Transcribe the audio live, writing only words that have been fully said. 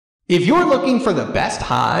If you're looking for the best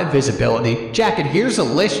high visibility jacket, here's a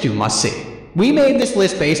list you must see. We made this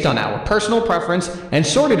list based on our personal preference and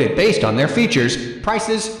sorted it based on their features,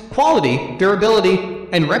 prices, quality, durability,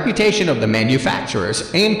 and reputation of the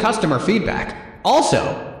manufacturers and customer feedback.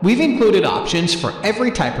 Also, we've included options for every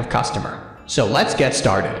type of customer. So let's get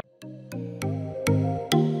started.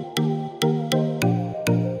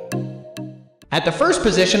 At the first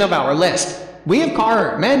position of our list, we have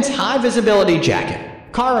Carhartt Men's High Visibility Jacket.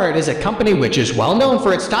 Carhartt is a company which is well known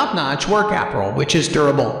for its top-notch work apparel, which is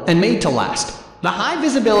durable and made to last. The high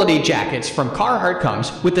visibility jackets from Carhartt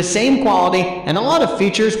comes with the same quality and a lot of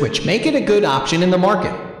features which make it a good option in the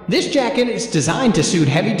market. This jacket is designed to suit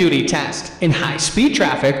heavy-duty tasks in high-speed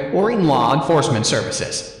traffic or in law enforcement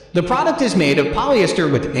services. The product is made of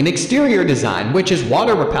polyester with an exterior design which is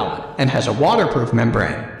water-repellent and has a waterproof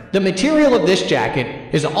membrane. The material of this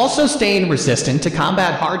jacket is also stain-resistant to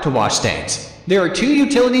combat hard-to-wash stains. There are two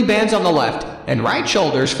utility bands on the left and right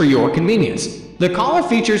shoulders for your convenience. The collar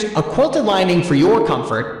features a quilted lining for your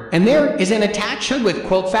comfort, and there is an attached hood with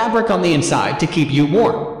quilt fabric on the inside to keep you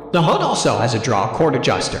warm. The hood also has a draw cord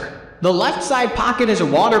adjuster. The left side pocket is a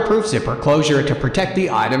waterproof zipper closure to protect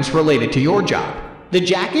the items related to your job. The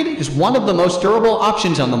jacket is one of the most durable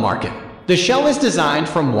options on the market. The shell is designed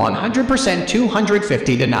from 100%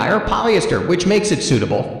 250 denier polyester, which makes it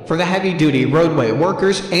suitable for the heavy-duty roadway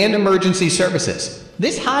workers and emergency services.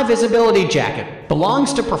 This high-visibility jacket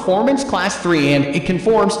belongs to Performance Class 3 and it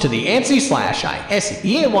conforms to the ANSI/IS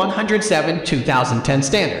EA 107 2010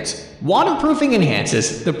 standards. Waterproofing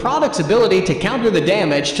enhances the product's ability to counter the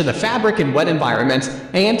damage to the fabric in wet environments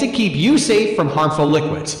and to keep you safe from harmful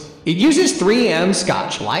liquids. It uses 3M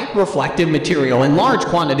Scotch light reflective material in large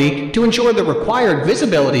quantity to ensure the required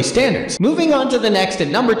visibility standards. Moving on to the next at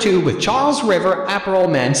number 2 with Charles River Apparel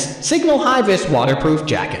Men's Signal Hi-Vis Waterproof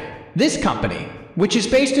Jacket. This company, which is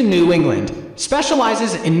based in New England,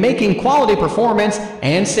 specializes in making quality performance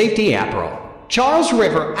and safety apparel. Charles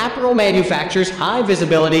River Apparel manufactures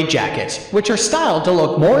high-visibility jackets, which are styled to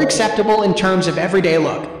look more acceptable in terms of everyday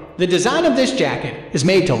look. The design of this jacket is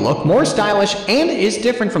made to look more stylish and is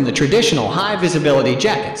different from the traditional high-visibility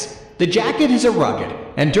jackets. The jacket is a rugged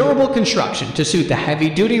and durable construction to suit the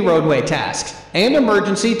heavy-duty roadway tasks and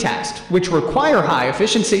emergency tasks which require high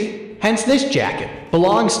efficiency. Hence, this jacket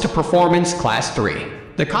belongs to Performance Class 3.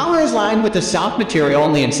 The collar is lined with a soft material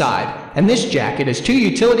on the inside, and this jacket has two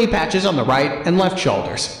utility patches on the right and left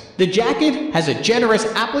shoulders. The jacket has a generous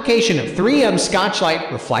application of 3M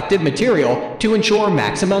Scotch-Lite reflective material to ensure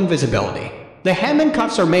maximum visibility. The hem and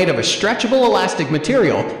cuffs are made of a stretchable elastic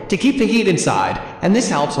material to keep the heat inside, and this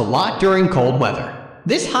helps a lot during cold weather.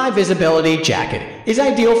 This high-visibility jacket is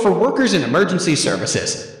ideal for workers in emergency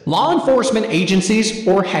services, law enforcement agencies,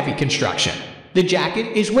 or heavy construction. The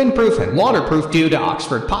jacket is windproof and waterproof due to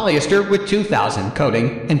Oxford polyester with 2000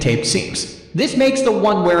 coating and taped seams. This makes the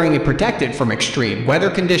one wearing it protected from extreme weather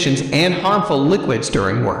conditions and harmful liquids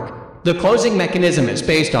during work. The closing mechanism is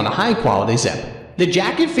based on a high-quality zip. The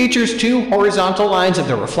jacket features two horizontal lines of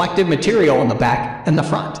the reflective material on the back and the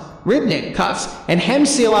front. Rib-knit cuffs and hem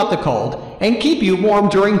seal out the cold and keep you warm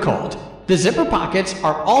during cold. The zipper pockets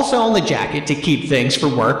are also on the jacket to keep things for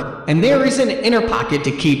work, and there is an inner pocket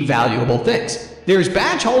to keep valuable things. There's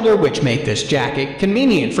badge holder which make this jacket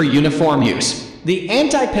convenient for uniform use. The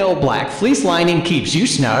anti-pill black fleece lining keeps you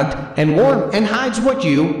snugged and warm and hides what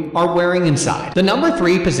you are wearing inside. The number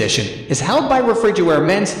 3 position is held by Refrigiwear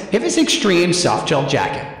Men's Hivis Extreme Softshell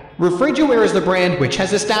Jacket. Refrigiwear is the brand which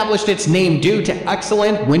has established its name due to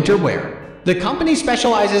excellent winter wear. The company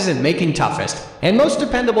specializes in making toughest and most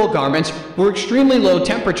dependable garments for extremely low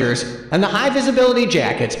temperatures, and the high-visibility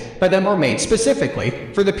jackets by them are made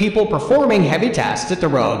specifically for the people performing heavy tasks at the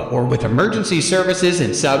road or with emergency services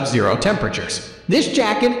in sub-zero temperatures. This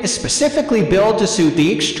jacket is specifically built to suit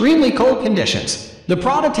the extremely cold conditions. The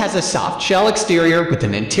product has a soft shell exterior with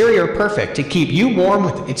an interior perfect to keep you warm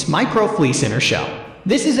with its micro-fleece inner shell.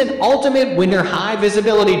 This is an ultimate winter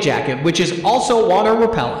high-visibility jacket which is also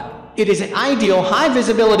water-repellent. It is an ideal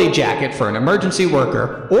high-visibility jacket for an emergency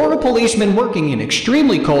worker or a policeman working in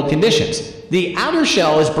extremely cold conditions. The outer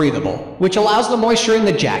shell is breathable, which allows the moisture in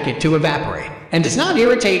the jacket to evaporate and does not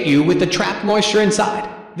irritate you with the trapped moisture inside.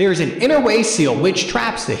 There is an inner waist seal which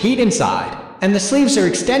traps the heat inside, and the sleeves are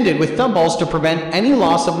extended with thumb holes to prevent any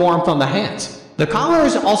loss of warmth on the hands. The collar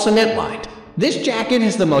is also knit-lined. This jacket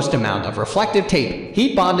has the most amount of reflective tape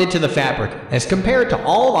heat bonded to the fabric as compared to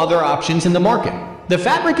all other options in the market. The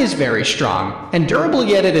fabric is very strong and durable,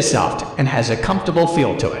 yet it is soft and has a comfortable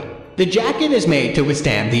feel to it. The jacket is made to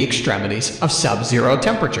withstand the extremities of sub-zero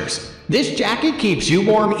temperatures. This jacket keeps you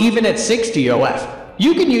warm even at 60 OF.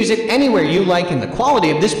 You can use it anywhere you like and the quality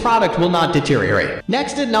of this product will not deteriorate.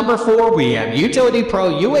 Next at number 4, we have Utility Pro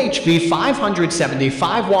UHV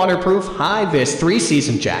 575 Waterproof Hi-Vis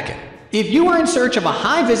 3-Season Jacket. If you are in search of a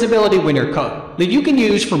high visibility winter coat that you can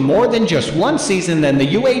use for more than just one season, then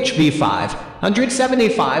the UHV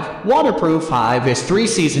 575 Waterproof Hi-Vis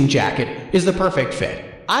 3-Season Jacket is the perfect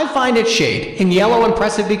fit. I find its shade in yellow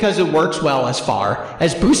impressive because it works well as far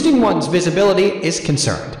as boosting one's visibility is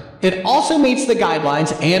concerned. It also meets the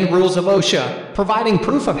guidelines and rules of OSHA, providing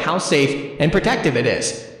proof of how safe and protective it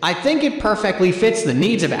is. I think it perfectly fits the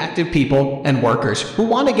needs of active people and workers who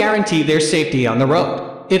want to guarantee their safety on the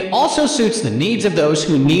road. It also suits the needs of those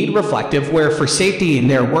who need reflective wear for safety in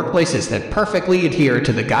their workplaces that perfectly adhere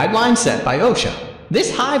to the guidelines set by OSHA.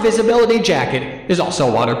 This high visibility jacket is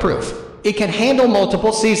also waterproof. It can handle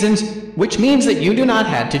multiple seasons, which means that you do not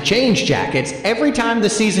have to change jackets every time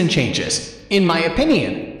the season changes. In my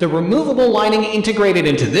opinion, the removable lining integrated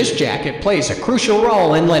into this jacket plays a crucial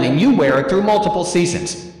role in letting you wear it through multiple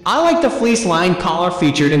seasons. I like the fleece-lined collar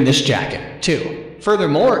featured in this jacket, too.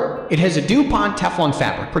 Furthermore, it has a DuPont Teflon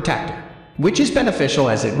fabric protector, which is beneficial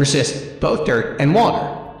as it resists both dirt and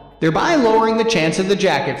water, thereby lowering the chance of the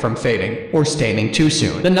jacket from fading or staining too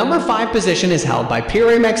soon. The number 5 position is held by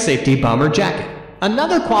Pyramex Safety Bomber Jacket.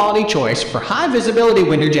 Another quality choice for high visibility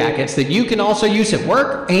winter jackets that you can also use at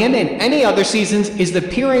work and in any other seasons is the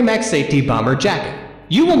Pyramex Safety Bomber Jacket.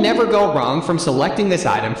 You will never go wrong from selecting this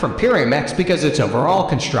item from Pyramex because its overall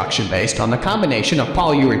construction based on the combination of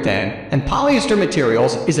polyurethane and polyester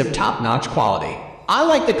materials is of top-notch quality. I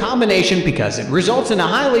like the combination because it results in a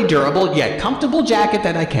highly durable yet comfortable jacket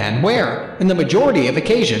that I can wear in the majority of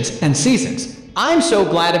occasions and seasons. I'm so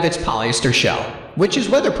glad of its polyester shell, which is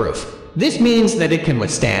weatherproof. This means that it can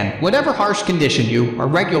withstand whatever harsh condition you are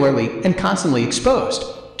regularly and constantly exposed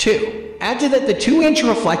to. Add to that the 2-inch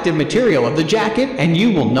reflective material of the jacket and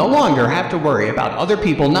you will no longer have to worry about other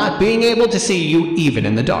people not being able to see you even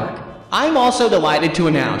in the dark. I'm also delighted to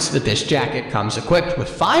announce that this jacket comes equipped with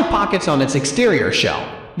 5 pockets on its exterior shell.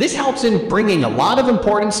 This helps in bringing a lot of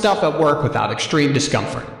important stuff at work without extreme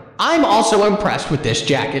discomfort. I'm also impressed with this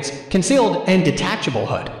jacket's concealed and detachable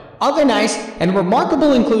hood. Other nice and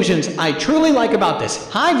remarkable inclusions I truly like about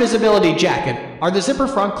this high visibility jacket are the zipper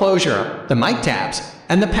front closure, the mic tabs,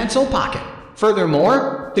 and the pencil pocket.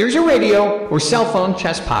 Furthermore, there's a radio or cell phone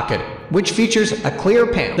chest pocket, which features a clear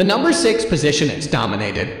panel. The number 6 position is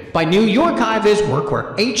dominated by New York Hi-Vis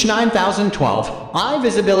Workwear H9012 High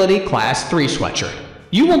Visibility Class 3 Sweatshirt.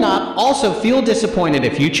 You will not also feel disappointed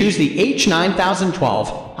if you choose the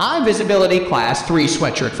H9012 High Visibility Class 3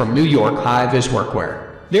 Sweatshirt from New York Hi-Vis Workwear.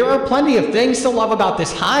 There are plenty of things to love about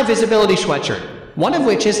this high visibility sweatshirt, one of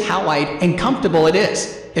which is how light and comfortable it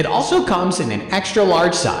is. It also comes in an extra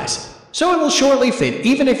large size, so it will surely fit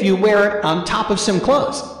even if you wear it on top of some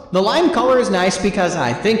clothes. The lime color is nice because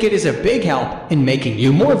I think it is a big help in making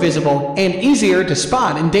you more visible and easier to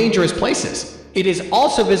spot in dangerous places. It is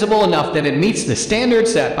also visible enough that it meets the standard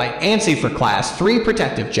set by ANSI for Class 3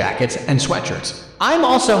 protective jackets and sweatshirts. I'm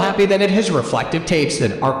also happy that it has reflective tapes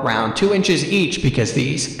that are around 2 inches each because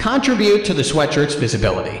these contribute to the sweatshirt's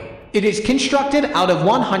visibility. It is constructed out of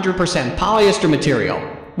 100% polyester material,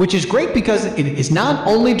 which is great because it is not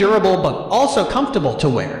only durable but also comfortable to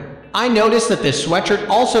wear. I noticed that this sweatshirt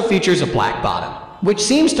also features a black bottom, which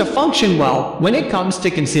seems to function well when it comes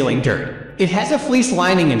to concealing dirt. It has a fleece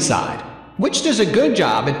lining inside, which does a good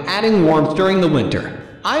job in adding warmth during the winter.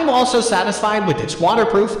 I am also satisfied with its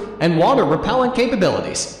waterproof and water-repellent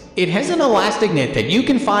capabilities. It has an elastic knit that you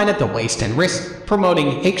can find at the waist and wrist,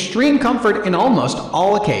 promoting extreme comfort in almost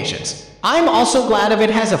all occasions. I'm also glad of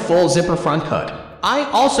it has a full zipper front hood. I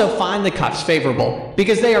also find the cuffs favorable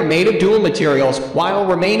because they are made of dual materials while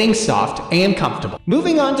remaining soft and comfortable.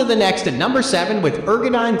 Moving on to the next at number 7 with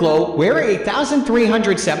Ergodyne GloWear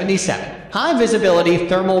 8377 High Visibility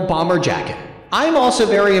Thermal Bomber Jacket. I'm also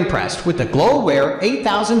very impressed with the GloWear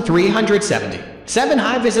 8377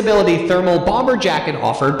 High Visibility Thermal Bomber Jacket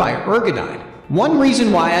offered by Ergodyne. One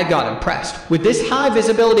reason why I got impressed with this high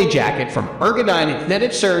visibility jacket from Ergodyne is that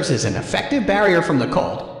it serves as an effective barrier from the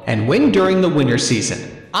cold and wind during the winter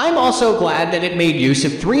season. I'm also glad that it made use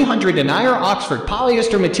of 300 denier Oxford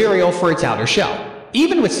polyester material for its outer shell.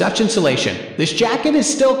 Even with such insulation, this jacket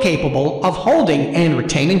is still capable of holding and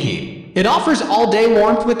retaining heat. It offers all-day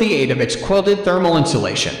warmth with the aid of its quilted thermal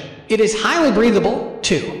insulation. It is highly breathable,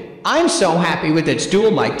 too. I'm so happy with its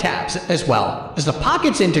dual mic tabs as well as the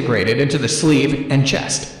pockets integrated into the sleeve and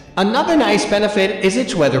chest. Another nice benefit is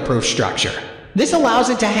its weatherproof structure. This allows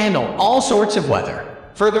it to handle all sorts of weather.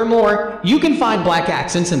 Furthermore, you can find black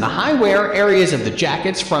accents in the high wear areas of the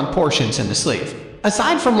jacket's front portions and the sleeve.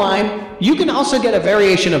 Aside from lime, you can also get a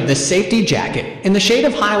variation of this safety jacket in the shade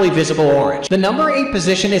of highly visible orange. The number 8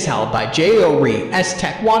 position is held by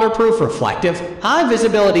JORESTECH Waterproof Reflective High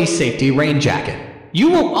Visibility Safety Rain Jacket.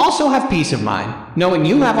 You will also have peace of mind, knowing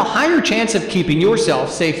you have a higher chance of keeping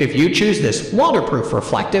yourself safe if you choose this waterproof,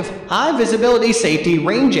 reflective, high-visibility safety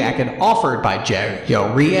rain jacket offered by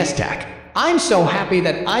JORESTECH. I'm so happy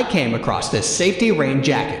that I came across this safety rain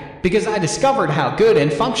jacket because I discovered how good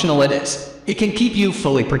and functional it is. It can keep you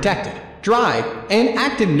fully protected, dry, and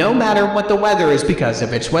active no matter what the weather is because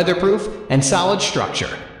of its weatherproof and solid structure.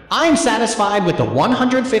 I'm satisfied with the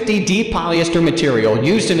 150D polyester material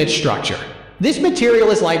used in its structure. This material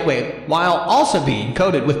is lightweight, while also being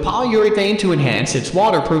coated with polyurethane to enhance its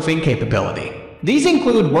waterproofing capability. These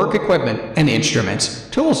include work equipment and instruments,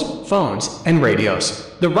 tools, phones, and radios.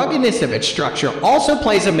 The ruggedness of its structure also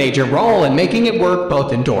plays a major role in making it work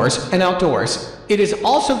both indoors and outdoors. It is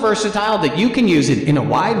also versatile that you can use it in a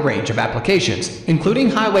wide range of applications, including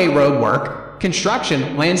highway road work,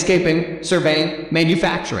 construction, landscaping, surveying,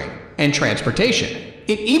 manufacturing, and transportation.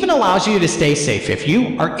 It even allows you to stay safe if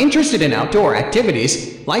you are interested in outdoor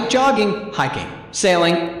activities like jogging, hiking,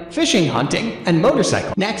 sailing, fishing, hunting, and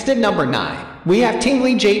motorcycling. Next at number 9, we have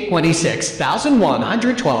Tingley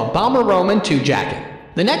J26112 Bomber Roman 2 Jacket.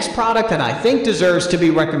 The next product that I think deserves to be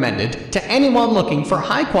recommended to anyone looking for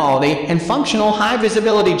high quality and functional high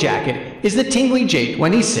visibility jacket is the Tingley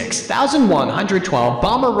J26112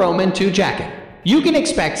 Bomber Roman 2 Jacket. You can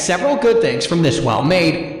expect several good things from this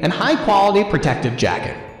well-made and high-quality protective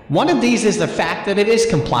jacket. One of these is the fact that it is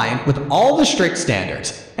compliant with all the strict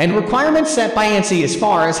standards and requirements set by ANSI as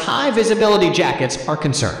far as high-visibility jackets are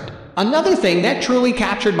concerned. Another thing that truly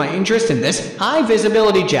captured my interest in this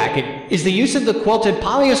high-visibility jacket is the use of the quilted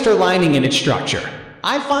polyester lining in its structure.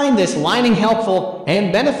 I find this lining helpful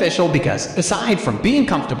and beneficial because, aside from being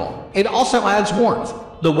comfortable, it also adds warmth.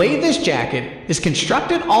 The way this jacket is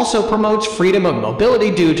constructed also promotes freedom of mobility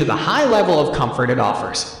due to the high level of comfort it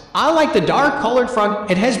offers. I like the dark colored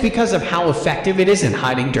front it has because of how effective it is in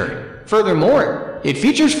hiding dirt. Furthermore, it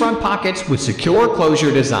features front pockets with secure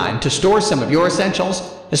closure designed to store some of your essentials,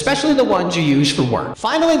 especially the ones you use for work.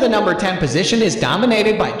 Finally, the number 10 position is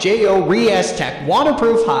dominated by JORESTECH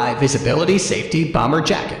Waterproof High Visibility Safety Bomber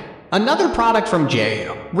Jacket. Another product from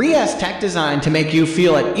JORESTECH designed to make you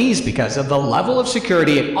feel at ease because of the level of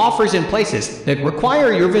security it offers in places that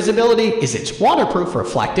require your visibility is its waterproof,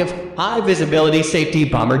 reflective, high-visibility safety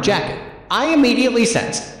bomber jacket. I immediately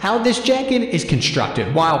sensed how this jacket is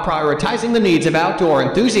constructed while prioritizing the needs of outdoor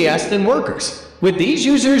enthusiasts and workers. With these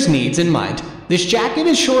users' needs in mind, this jacket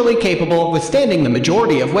is surely capable of withstanding the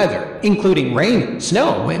majority of weather, including rain,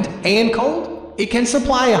 snow, wind, and cold. It can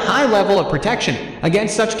supply a high level of protection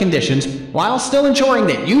against such conditions while still ensuring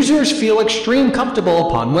that users feel extremely comfortable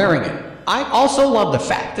upon wearing it. I also love the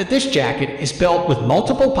fact that this jacket is built with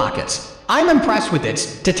multiple pockets. I'm impressed with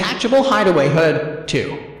its detachable hideaway hood,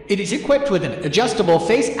 too. It is equipped with an adjustable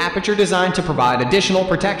face aperture designed to provide additional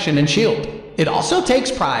protection and shield. It also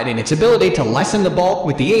takes pride in its ability to lessen the bulk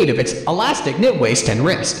with the aid of its elastic knit waist and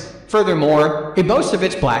wrist. Furthermore, it boasts of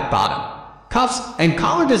its black bottom, cuffs, and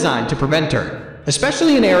collar designed to prevent dirt,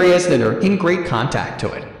 especially in areas that are in great contact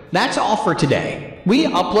to it. That's all for today. We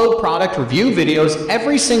upload product review videos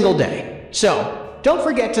every single day, so don't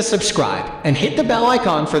forget to subscribe and hit the bell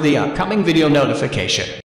icon for the upcoming video notification.